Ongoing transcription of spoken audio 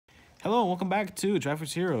Hello, welcome back to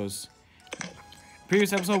Drivers Heroes.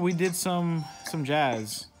 Previous episode, we did some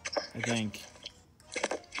jazz, I think.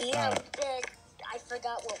 Yeah, we did. I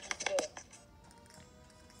forgot what we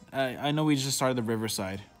did. I know we just started the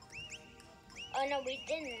Riverside. Oh no, we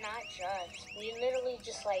did not just. We literally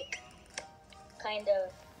just like, kind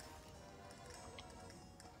of,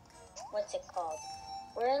 what's it called?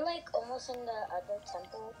 We're like almost in the other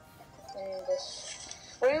temple. In this,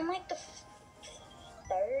 we're in like the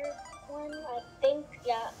third one, I think.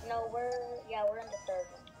 Yeah, no, we're in the third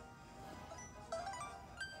one.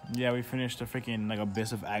 Yeah, we finished the freaking like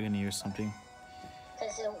Abyss of Agony or something.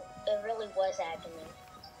 Cause it really was agony.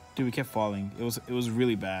 Dude, we kept falling. It was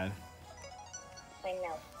really bad. I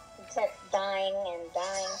know. We kept dying and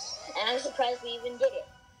dying, and I'm surprised we even did it.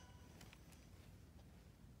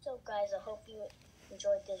 So guys, I hope you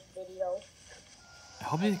enjoyed this video. I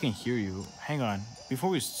hope they can hear you. Hang on. Before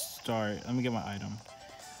we start, let me get my item.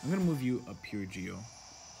 I'm gonna move you up here, Gio,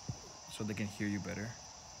 so they can hear you better.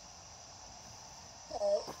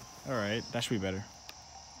 Alright, that should be better.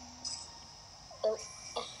 Oh,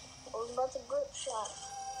 I was about to grip shot.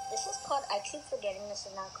 This is called, I keep forgetting this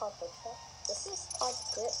is not called grip shot. This is called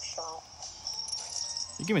grip shot.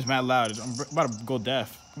 Your game is mad loud. I'm about to go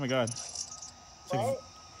deaf. Oh my god. What?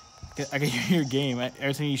 I can hear your game.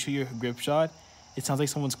 Every time you shoot your grip shot, it sounds like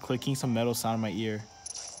someone's clicking some metal sound in my ear.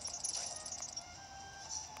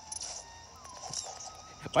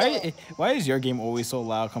 Why is your game always so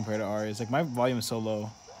loud compared to ours? Like, my volume is so low.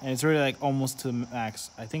 And it's already like almost to the max.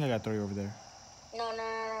 I think I got to throw you over there. No.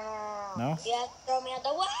 No? You have to throw me out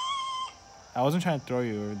the way. I wasn't trying to throw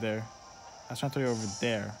you over there. I was trying to throw you over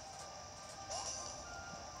there.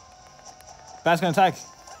 Bat's gonna attack.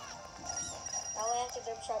 Now I have to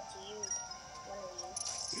grip shot to you. One of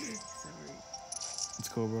you. Sorry. Let's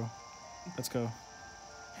go, bro. Let's go.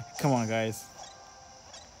 Come on, guys.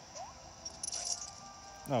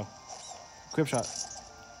 Oh. Grip shot.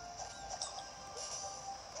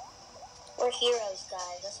 We're heroes,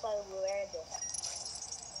 guys. That's why we wear this.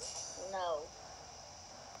 No.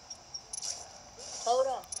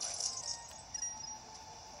 Totem.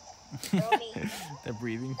 Throw me. They're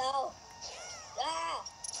breathing. No. Ah.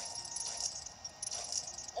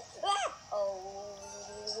 Ah. Oh.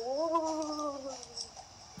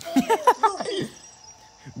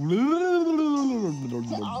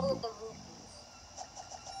 All of the rupees.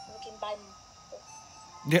 You can buy me.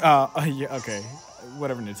 Yeah, okay.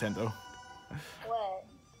 Whatever, Nintendo. What?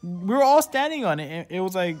 We were all standing on it. It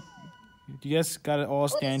was like, you guys gotta all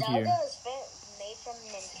stand here. Zelda is made from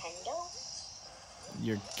Nintendo?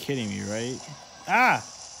 You're kidding me, right? Ah!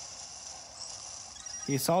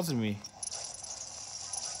 He assaulted me.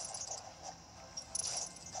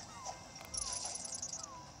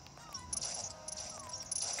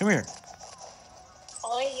 Come here.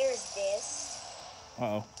 All I hear is this.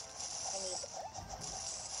 Uh-oh.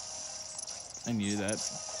 I need it. I needed that.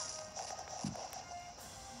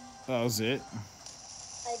 That was it.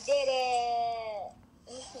 I did it.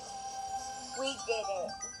 We did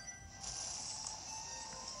it.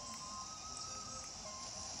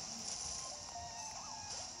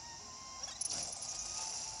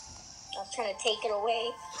 I was trying to take it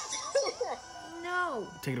away. No.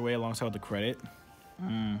 Take it away alongside with the credit.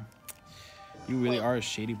 You really are a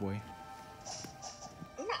shady boy.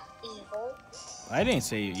 I'm not evil. I didn't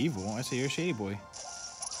say you're evil. I said you're a shady boy.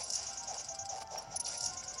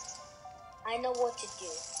 I know what to do.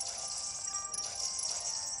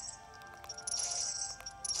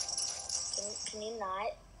 Can you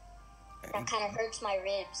not? That kind of hurts my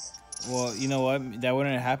ribs. Well, you know what? That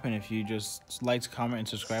wouldn't happen if you just liked, comment, and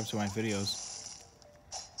subscribe to my videos.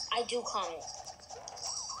 I do comment.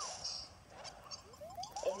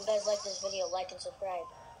 If you guys like this video, like and subscribe.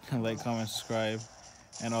 Like, comment, subscribe,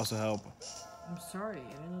 and also help. I'm sorry.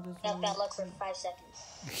 I didn't know this. Got bad luck for 5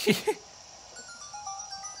 seconds.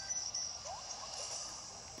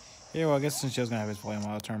 Yeah, well, I guess since Joe's gonna have his volume,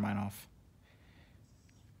 I'll turn mine off.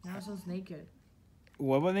 Now it sounds naked.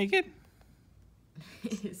 What about naked?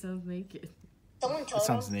 It sounds naked. Someone told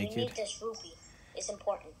sounds him we naked. need this rupee. It's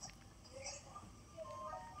important.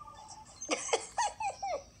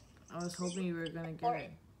 I was hoping you were gonna get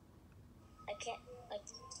it. I can't, like...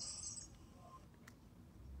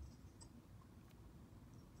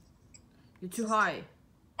 You're too high.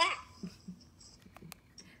 Ah!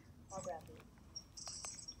 I'll grab you.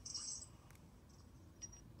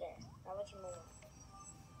 There. Now we can move.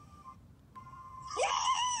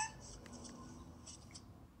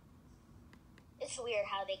 It's weird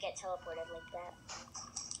how they get teleported like that.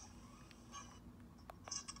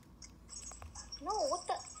 No, what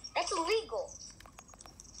the? That's illegal.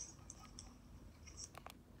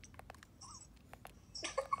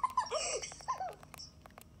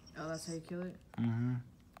 that's how you kill it? Mm-hmm.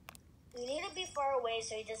 You need to be far away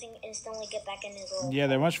so he doesn't instantly get back in his little... Yeah,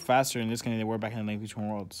 they're much faster in this game than they were back in the Link Between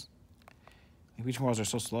Worlds. Link Between Worlds are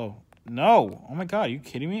so slow. No! Oh my god, are you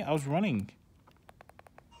kidding me? I was running.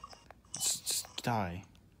 Just die.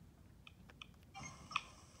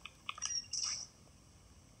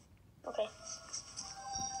 Okay.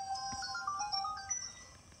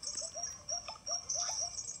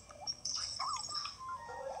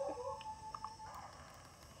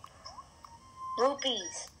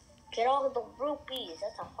 Rupees. Get all of the rupees.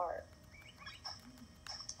 That's a heart.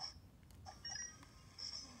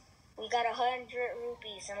 We got 100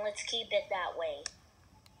 rupees, and let's keep it that way.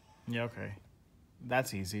 Yeah, okay.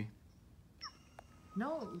 That's easy.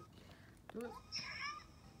 No. Do it.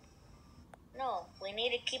 No, we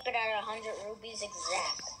need to keep it at 100 rupees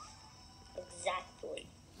exact. Exactly.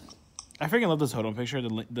 I freaking love the totem picture,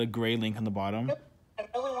 the gray link on the bottom. I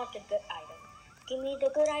really want the good item. Give me the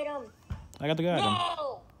good item. I got the good item.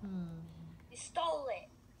 No! You stole it.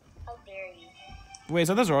 How dare you? Wait, is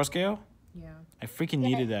that the Zoro scale? Yeah. I freaking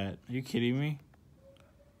needed that. Are you kidding me?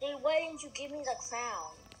 Then why didn't you give me the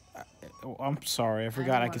crown? Oh, I'm sorry. I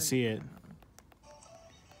forgot I could see it.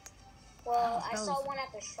 Well, I saw one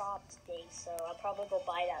at the shop today, so I'll probably go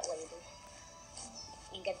buy that later.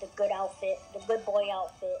 You get the good outfit, the good boy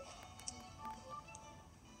outfit.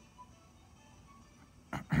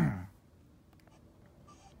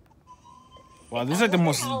 Wow, this is like the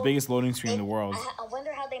most biggest loading screen in the world. I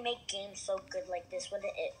wonder how they make games so good like this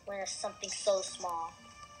when it's something so small.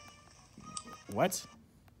 What?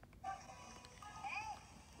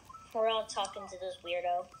 We're all talking to this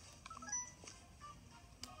weirdo.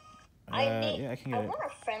 Yeah, I can get I it. want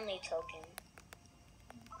a friendly token.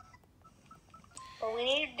 But we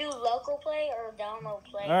need to do local play or download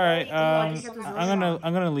play. All right,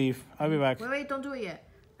 I'm gonna leave. I'll be back. Wait, don't do it yet.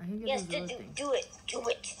 I can get Yes, those other things. do it.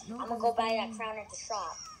 No, I'm gonna go buy that crown at the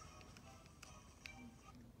shop.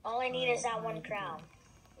 All I need is that one crown.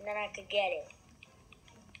 And then I could get it.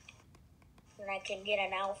 And I can get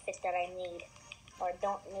an outfit that I need. Or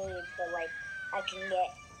don't need, but like, I can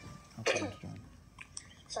get. Okay,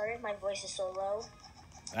 Sorry, my voice is so low.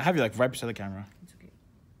 I have you like right beside the camera. It's okay.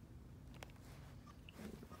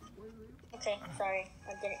 Okay, sorry.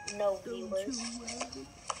 I didn't know viewers.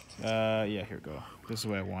 Yeah, here we go. This is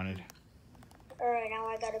what I wanted. Alright, now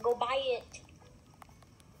I gotta go buy it.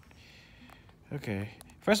 Okay.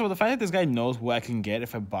 First of all, the fact that this guy knows what I can get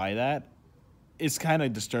if I buy that, it's kind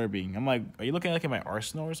of disturbing. I'm like, are you looking like at my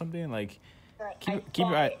arsenal or something? Like, Right, keep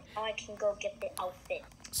your eye. Now I can go get the outfit.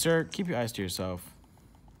 Sir, keep your eyes to yourself.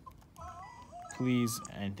 Please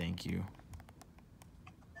and thank you.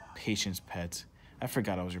 Patience, pet. I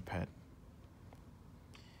forgot I was your pet.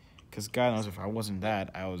 Because God knows if I wasn't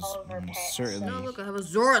that, I was almost certainly... No, look, I have a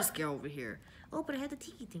Zora scale over here. Oh, but I had the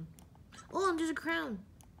tiki thing. Oh, and there's a crown.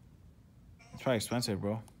 It's probably expensive,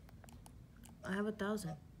 bro. I have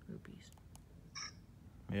 1,000 rupees.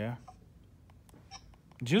 Yeah.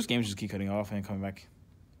 Juice games just keep cutting off and coming back.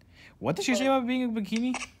 What did she say about being a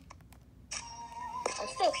bikini? I'm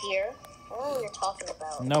still here. I don't know what you're talking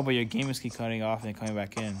about. No, but your gamers keep cutting off and coming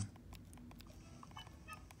back in.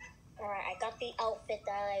 Alright, I got the outfit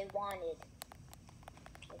that I wanted.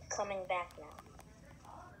 I'm coming back now.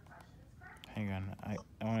 Hang on, I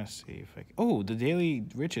want to see if I can... Oh, the daily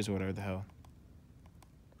riches or whatever the hell.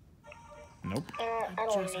 Nope. I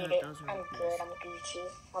don't need it. I'm good.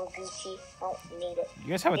 I'm Gucci. I don't need it. You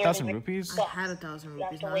guys have 1,000 rupees? I had 1,000 You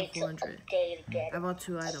have rupees, to now I wait have till a 400. day to get I it. bought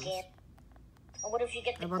 2 items. And what if you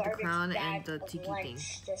get I the bought the garbage crown bag and the of tiki lunch thing.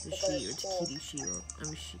 just The to go to shield, school? tiki shield. I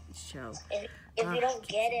mean, shell. If Ah, you don't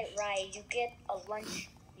get it right, you get a lunch.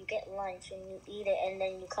 You get lunch and you eat it, and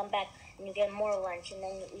then you come back and you get more lunch, and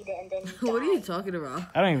then you eat it, and then you What are die. you talking about?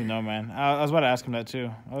 I don't even know, man. I was about to ask him that too.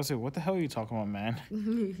 I was like, what the hell are you talking about,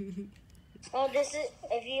 man? Well, this is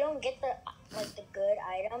if you don't get the good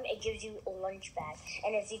item, it gives you a lunch bag,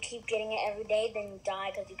 and if you keep getting it every day, then you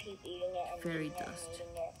die because you keep eating it and Fairy eating it dust. and eating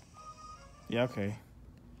it. Yeah, okay.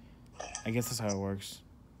 I guess that's how it works.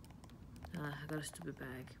 I got a stupid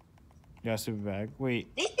bag. You got a stupid bag?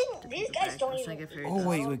 Wait. These guys don't Let's not even. get fairy Oh, dust.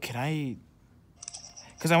 wait, can I...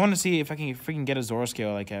 Because I want to see if I can freaking get a Zoro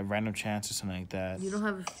scale, like, at random chance or something like that. You don't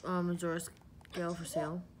have a Zora scale for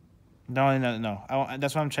sale? No.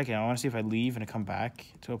 That's what I'm checking. I want to see if I leave and I come back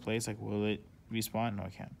to a place, like, will it respawn? No, I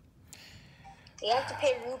can't. You have to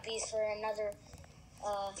pay rupees for another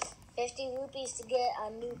 50 rupees to get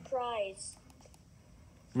a new prize.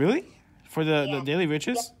 Really? For the Yeah. daily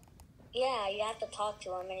riches? Yeah, you have to talk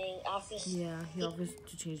to him, and he offers. Yeah, he offers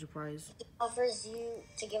to change the price. He offers you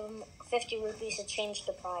to give him 50 rupees to change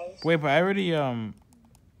the prize. Wait, but I already,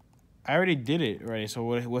 I already did it already. So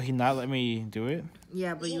will he not let me do it?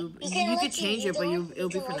 Yeah, but you can could let change it, but it'll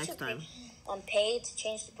be for next time. Pay to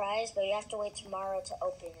change the price, but you have to wait tomorrow to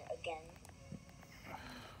open it again. Oh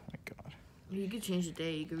my God. You could change the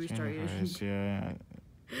day. You could restart your. Yeah.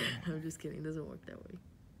 I'm just kidding. It doesn't work that way.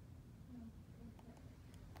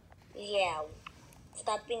 Yeah.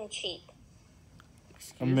 Stop being cheap.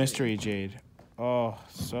 A mystery jade. Oh,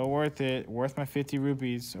 so worth it. Worth my 50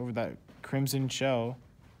 rupees over that crimson shell.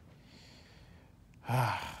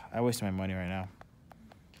 I wasted my money right now.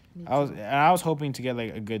 I was hoping to get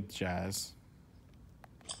like a good jazz.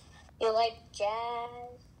 You like jazz?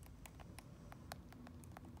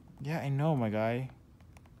 Yeah, I know, my guy.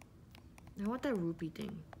 I want that rupee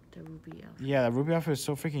thing. That rupee outfit. Yeah, that rupee outfit is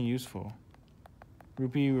so freaking useful.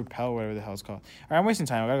 Rupee repel, whatever the hell it's called. Alright, I'm wasting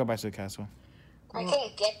time. I gotta go back to the castle. I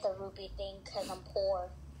can't get the rupee thing because I'm poor.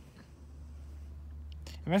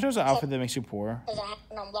 Imagine there's an outfit that makes you poor. Because I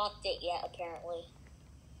haven't unlocked it yet, apparently.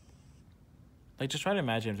 Like, just try to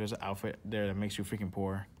imagine if there's an outfit there that makes you freaking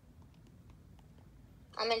poor.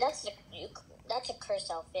 I mean, that's a curse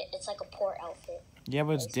outfit. It's like a poor outfit. Yeah,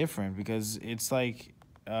 but it's different because it's like,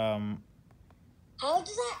 How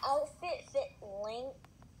does that outfit fit Link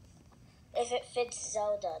if it fits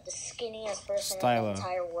Zelda, the skinniest person in the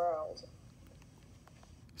entire world?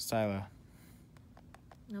 Styla.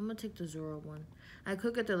 I'm gonna take the Zoro one. I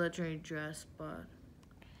could get the legendary dress, but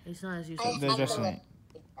it's not as useful.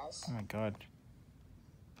 Oh my God.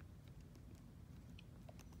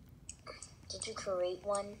 Did you create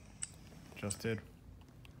one? Just did.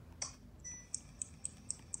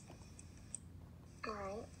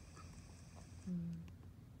 Alright.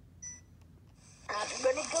 I'm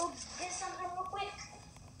gonna go get something real quick.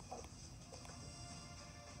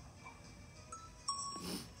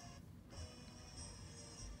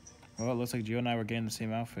 Well, it looks like Gio and I were getting the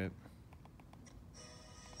same outfit.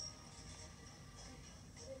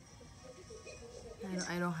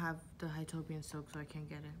 I don't have the Hytopian silk, so I can't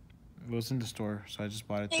get it. It was in the store, so I just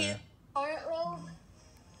bought it there. Aren't rogue?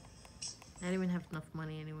 I didn't even have enough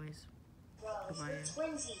money anyways. Bro, buy it.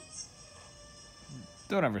 twinsies.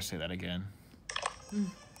 Don't ever say that again.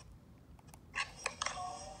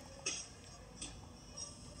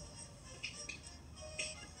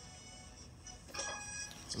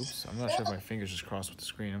 Oops, I'm not sure if my fingers just crossed with the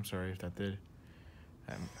screen. I'm sorry if that did.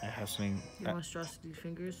 I have something. Monstrosity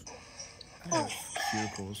fingers. I have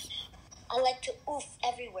cuticles. I like to oof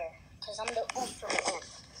everywhere, because I'm the oof from N.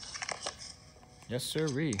 Yes,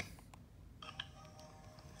 sirree.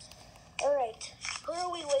 Alright, who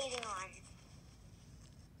are we waiting on?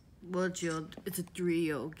 Well, Jill, it's a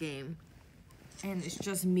 3-0 game. And it's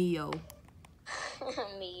just Mio.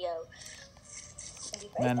 Mio.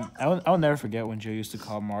 Man, I'll never forget when Joe used to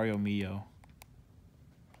call Mario Mio.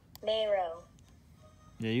 Mero.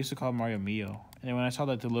 Yeah, he used to call Mario Mio. And then when I saw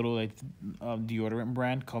that the little like deodorant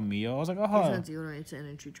brand called Mio, I was like, oh. It's not deodorant, it's an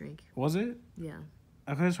energy drink. Was it? Yeah.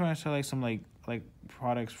 I could have sworn I saw like some like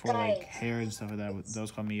products for like hair and stuff like that.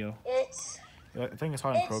 Those called Mio. I think it's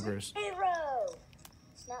called in Kroger's. Mero.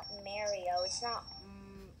 It's not Mario. It's not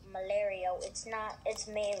Malario. It's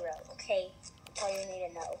Mero. Okay, that's all you need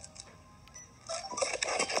to know.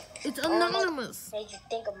 It's anonymous. Made you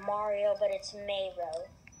think of Mario, but it's Mero.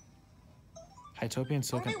 Hytopian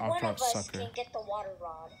Silk and Only one Octodrop of us Sucker. can get the water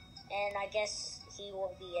rod, and I guess he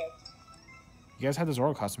will be it. You guys have the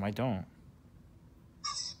Zoro costume. I don't.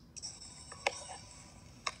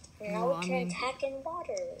 Now we can attack in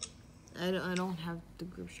water. I don't have the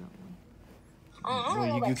grip shot one. I don't know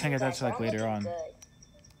You about can't get that guys, till like but I'm later on. looking good.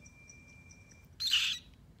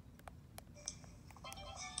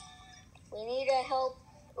 We need to help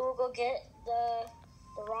Ugo get the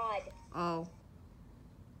rod. Oh.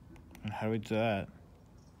 And how do we do that?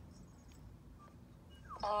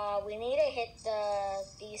 We need to hit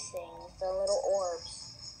these things, the little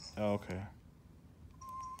orbs. Oh, okay.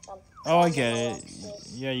 Oh, I get it.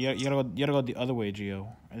 Yeah, you gotta go the other way, Gio,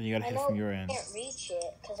 and then you gotta hit it from your end. I can't reach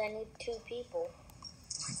it because I need 2 people.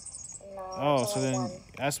 No, Oh, it's so only then one.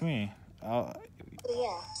 ask me.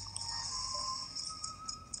 Yeah.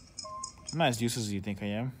 I'm not as useless as you think I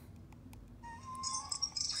am.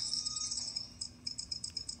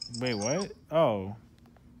 Wait, what? Oh.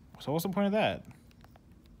 So what's the point of that?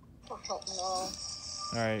 I don't know.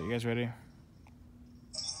 Alright, you guys ready?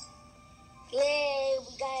 Yay,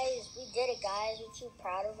 we did it, guys. We're too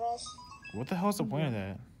proud of us. What the hell is the point of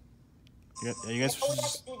that? You guys We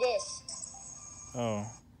have to do this. Oh.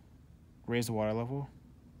 Raise the water level?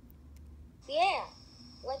 Yeah,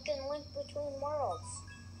 like in Link Between Worlds.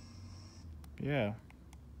 Yeah.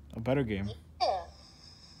 A better game. Yeah.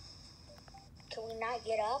 Can we not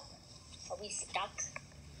get up? Are we stuck?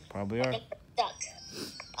 Probably I are. think we're stuck.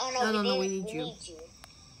 Oh no, No, we we need you. need you.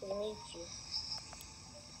 We need you.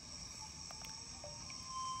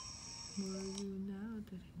 Where are you now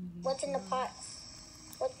that I need What's in the you? pots?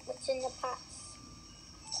 What's in the pots?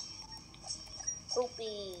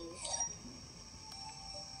 Rupees.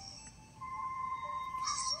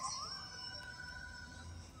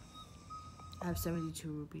 I have 72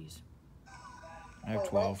 rupees. I have Wait,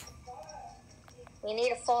 12. We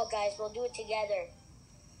need a fall, guys. We'll do it together.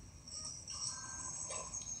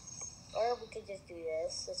 Or we could just do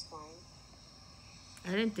this. It's fine.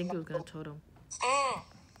 I didn't think it was gonna totem. Ah!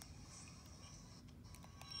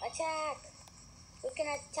 Attack! We can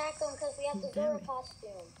attack them because we have the Damn Zoro it.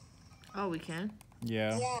 costume. Oh, we can?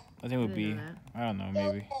 Yeah. Yeah. I think it would I be. didn't know that. I don't know,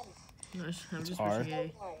 Kill maybe. them. No, I'm just R. pushing A.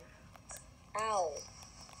 Kill one. Ow.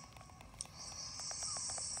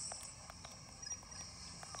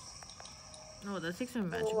 Oh, that takes some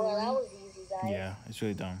magic Well, that away. was easy, guys. Yeah, it's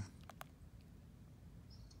really dumb.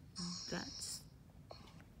 That's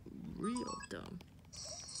real dumb.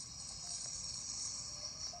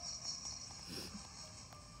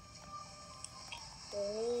 We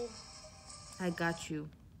need... I got you.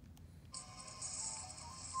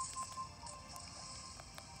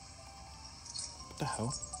 What the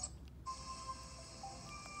hell?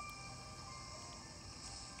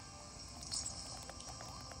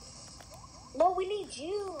 No, we need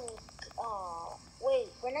you. Oh, wait.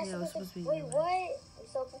 We're not Yeah, it was supposed to... supposed to be Wait, you, man. what? I'm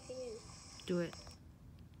so confused. Do it.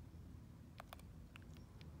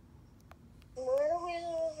 What are we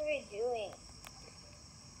supposed to be doing?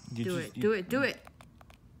 You Do just- it. you- Do it. Do it.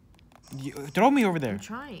 you- throw me over there. I'm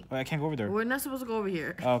trying. Wait, I can't go over there. We're not supposed to go over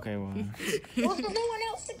here. Okay, well. Well, there's no one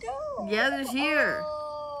else to go. Yeah, there's here.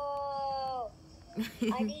 Oh,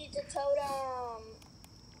 I need the totem.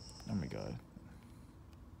 Oh my god.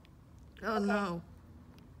 Oh no.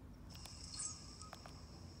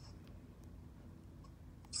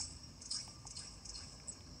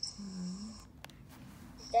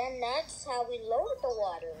 Then that's how we lowered the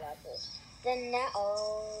water level. Then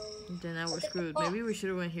that, Then now we're Look at the screwed. box. Maybe we should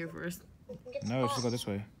have went here first. get the No, let's just go box. this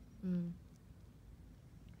way. Mm.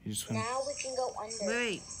 You just swim. Now we can go under.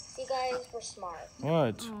 Wait. You guys were smart.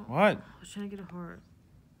 What? Oh. What? I was trying to get a heart.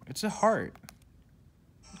 It's a heart.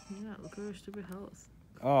 Yeah, look at our stupid health.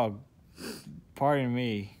 Oh, pardon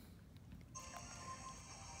me.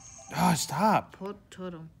 Oh, stop.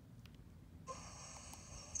 Totem.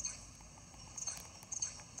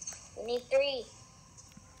 We need 3.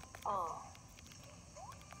 Oh.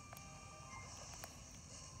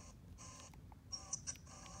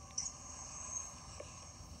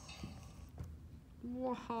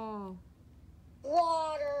 Wow.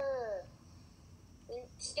 Water.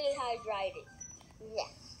 Stay hydrated. Yeah,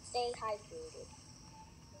 stay hydrated.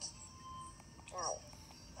 Ow.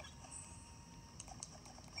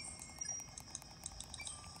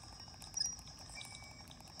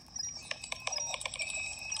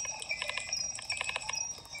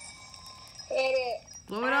 Hit it.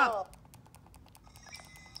 Blow it up.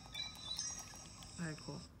 Alright,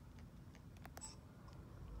 cool.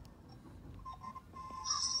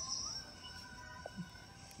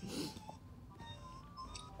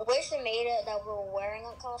 I wish they made it that we were wearing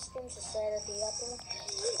our costumes instead of the weapon.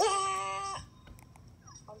 Ah!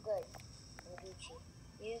 I'm good. I'm Gucci.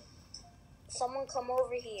 You, someone come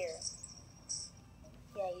over here.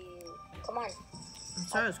 Yeah, you. Come on. I'm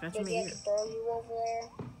sorry, I was scratching my Maybe I ear. can throw you over there.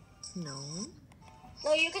 No.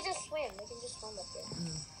 No, you can just swim. You can just swim up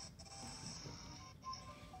there.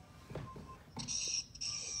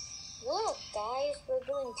 Look, guys, we're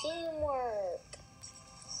doing teamwork.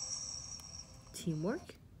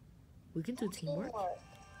 Teamwork? We can do teamwork.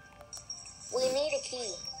 We need a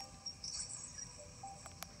key.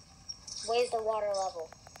 Where's the water level?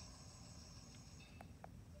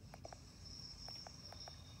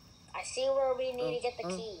 I see where we need to get the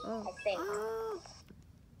key, I think.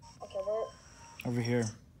 Okay, we're... Over here.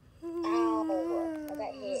 Ow, I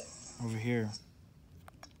got hit. Over here.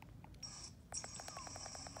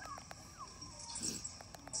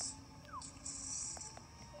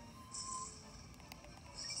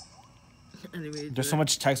 I didn't mean to do There's so that.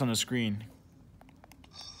 much text on the screen.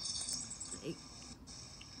 Hey,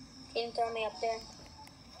 Can you throw me up there?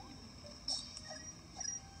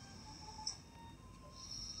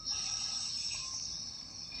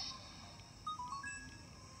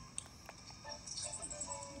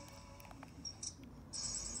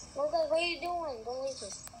 Well, guys, what are you doing? Don't leave me.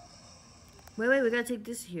 Wait, we gotta take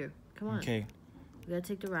this here. Come on. Okay. We gotta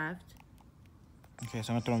take the raft. Okay,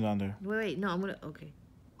 so I'm gonna throw him down there. Wait, no, I'm gonna. Okay.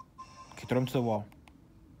 Okay, throw him to the wall.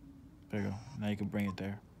 There you go. Now you can bring it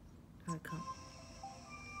there. Alright, come.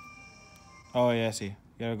 Oh, yeah, I see.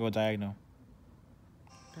 You gotta go diagonal.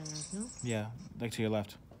 Diagonal? Yeah, like to your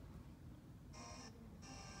left.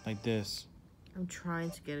 Like this. I'm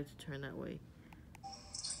trying to get it to turn that way.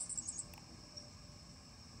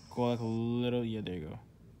 Go like a little. Yeah, there you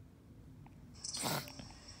go.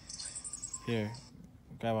 Here,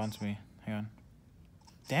 grab onto me. Hang on.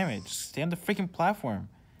 Damn it! Just stay on the freaking platform.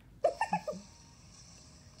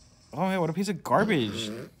 Oh man, what a piece of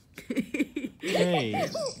garbage. Okay,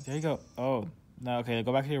 there you go. Oh no, okay,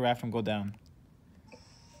 go back to your raft and go down.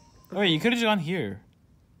 Oh wait, you could have just gone here.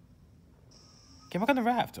 Get back on the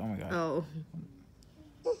raft. Oh my god. Oh.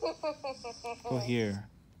 Go here.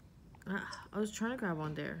 I was trying to grab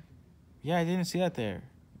on there. Yeah, I didn't see that there.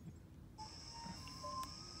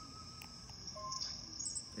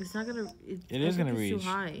 It's not gonna. It is gonna reach. Too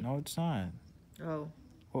high. No, it's not. Oh.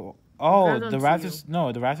 Oh, Grabbed the onto raft you. is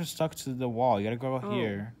no, the raft is stuck to the wall. You gotta go Oh.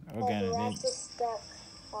 here again. The And raft is stuck.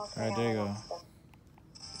 Alright, there you go.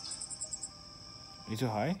 You too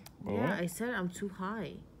high? Or Yeah, what? I said I'm too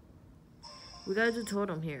high. We gotta do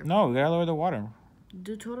totem here. No, we gotta lower the water.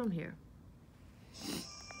 Do totem here.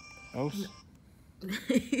 Oops.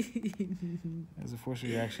 That's a forced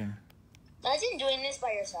reaction. Imagine doing this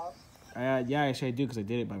by yourself. Yeah, actually I do because I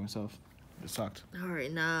did it by myself. It sucked. All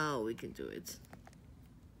right, now we can do it.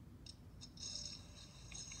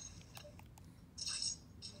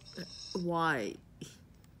 Why?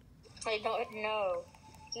 I don't know.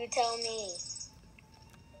 You tell me.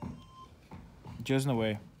 Joe's in the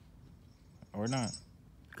way. Or not.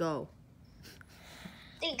 Go.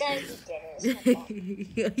 You guys can get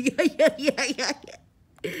it. yeah.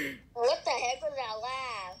 What the heck was that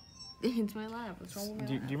laugh? It's my lap. What's wrong with my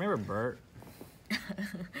Do you remember Bert?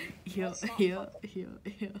 Yeah.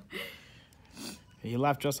 He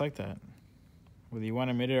laughed just like that. Whether you want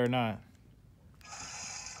to admit it or not.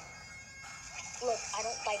 Look, I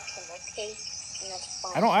don't like him, okay? And that's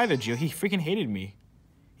fine. I don't either, Gio. He freaking hated me.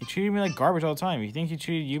 He treated me like garbage all the time. You think he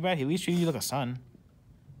treated you bad? He at least treated you like a son.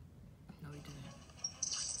 No, he didn't.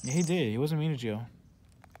 Yeah, he did. He wasn't mean to Gio.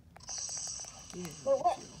 He didn't. But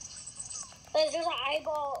what? There's an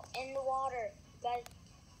eyeball in the water. Guys,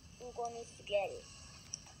 Hugo needs to get it.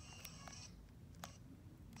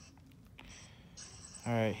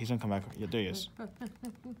 Alright, he's gonna come back. Yeah, there he is.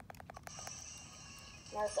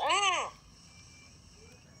 Ah!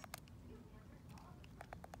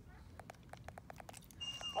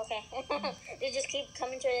 Okay. They just keep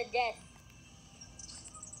coming to their death.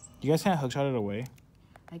 You guys can't hookshot it away?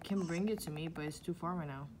 I can bring it to me, but it's too far right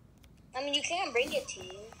now. I mean, you can't bring it to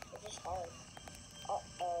you. It's just hard.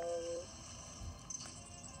 Uh-oh.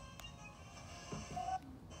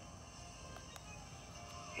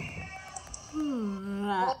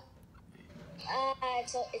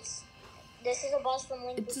 This is a boss from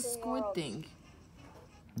Link It's a Between squid Worlds. thing.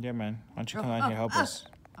 Yeah, man. Why don't you come down here and help us?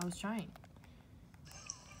 I was trying.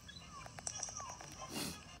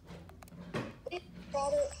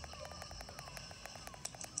 Shot it.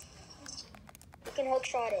 You can hook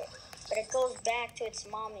shot it, but it goes back to its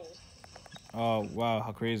mommy. Oh, wow.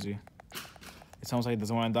 How crazy. It sounds like it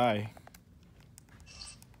doesn't want to die.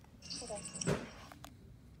 Okay.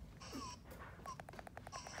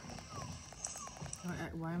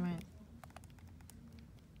 Why am I?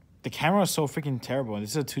 The camera is so freaking terrible.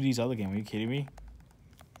 This is a 2D Zelda game. Are you kidding me?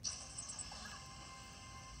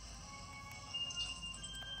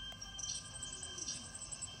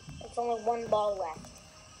 It's only one ball left.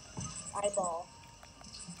 Eyeball.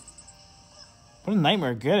 What a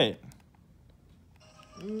nightmare. Get it.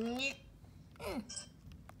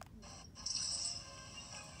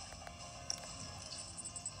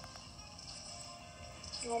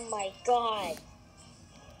 Oh my god.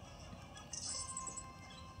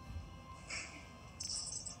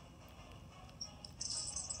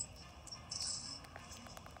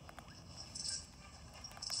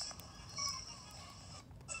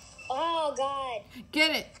 Oh god.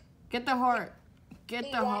 Get it. Get the heart. Get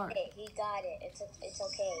He the got heart. it. He got it. It's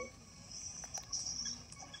okay.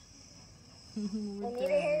 We need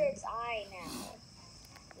to hit its eye now.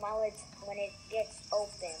 When it gets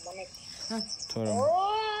open. When it. Totem.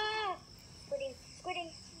 Oh!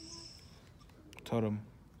 Squidding. Totem.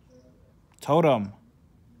 Totem.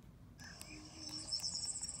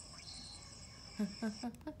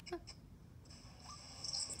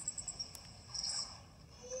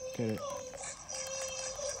 Get it.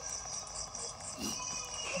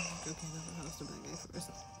 Okay, that's the bad guy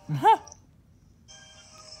first.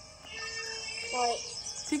 Like,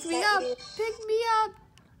 Pick me up! Pick me up!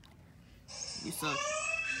 You suck.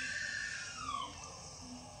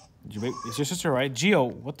 Is your sister right?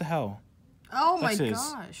 Gio, what the hell? Oh my This is-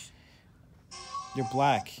 gosh. You're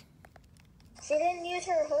black. She didn't use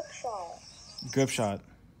her hook shot. Grip shot.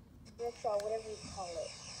 Grip shot, whatever you call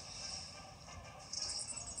it.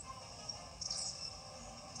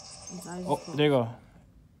 His eyes Oh, is closed. there you go.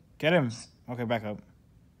 Get him. Okay, back up.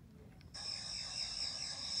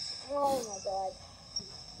 Oh my god.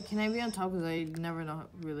 Can I be on top? Because I never know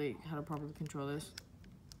really how to properly control this.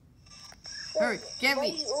 Hurry, get Why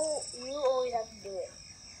me. you always have to do it.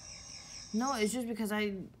 No, it's just because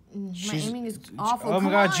my She's- aiming is awful. Oh my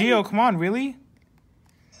Come god, on. Gio, come on, really?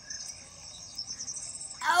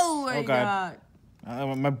 Oh my Oh, god.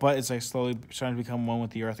 God. My butt is like slowly starting to become one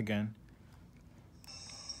with the earth again.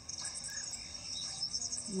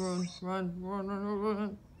 Run, run, run, run, run,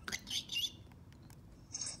 run.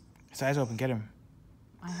 His eyes open, get him.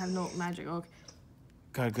 I have no magic. Okay.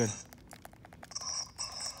 Good, good.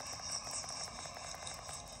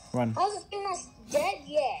 Run. How's this thing not dead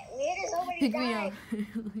yet? We had somebody Pick me die. up.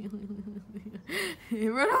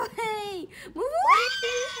 Run away. Move Why away. did you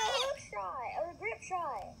use a hook shot or a grip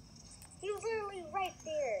shot? He was literally right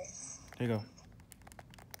there. There you go.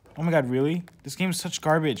 Oh my god, really? This game is such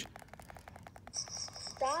garbage.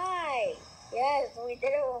 Die. Yes, we did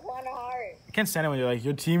it with 1 heart. I can't stand it when you're like,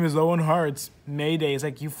 your team is low on hearts. Mayday. It's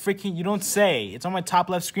like, you don't say. It's on my top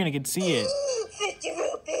left screen. I can see it. 50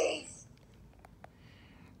 rupees.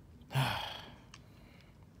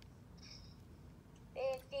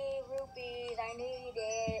 50 rupees. I need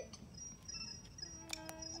it.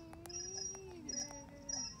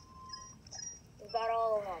 We got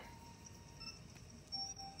all of them.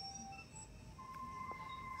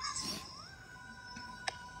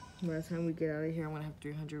 By the time we get out of here, I'm gonna have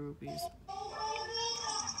 300 rupees.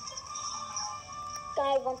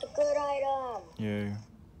 Guy wants a good item. Yeah.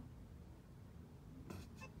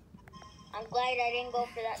 I'm glad I didn't go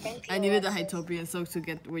for that. Thank you. I needed the Alexis. Hytopian soak to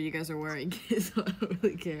get what you guys are wearing, so I don't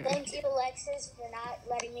really care. Thank you, Alexis, for not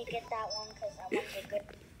letting me get that one because I wanted a good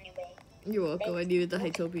anyway. You're welcome. I needed the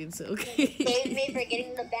Hytopian silk. Save me for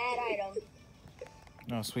getting the bad item.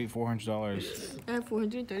 No, sweet $400. I have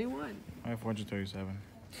 431. I have 437.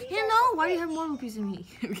 Yeah, no. Why do you have more rupees than me?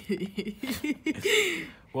 Okay.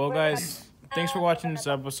 Well, guys, thanks for watching this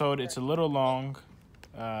episode. It's a little long,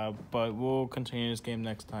 but we'll continue this game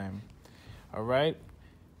next time. All right?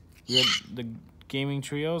 We're the Gaming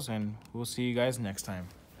Trios, and we'll see you guys next time.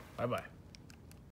 Bye-bye.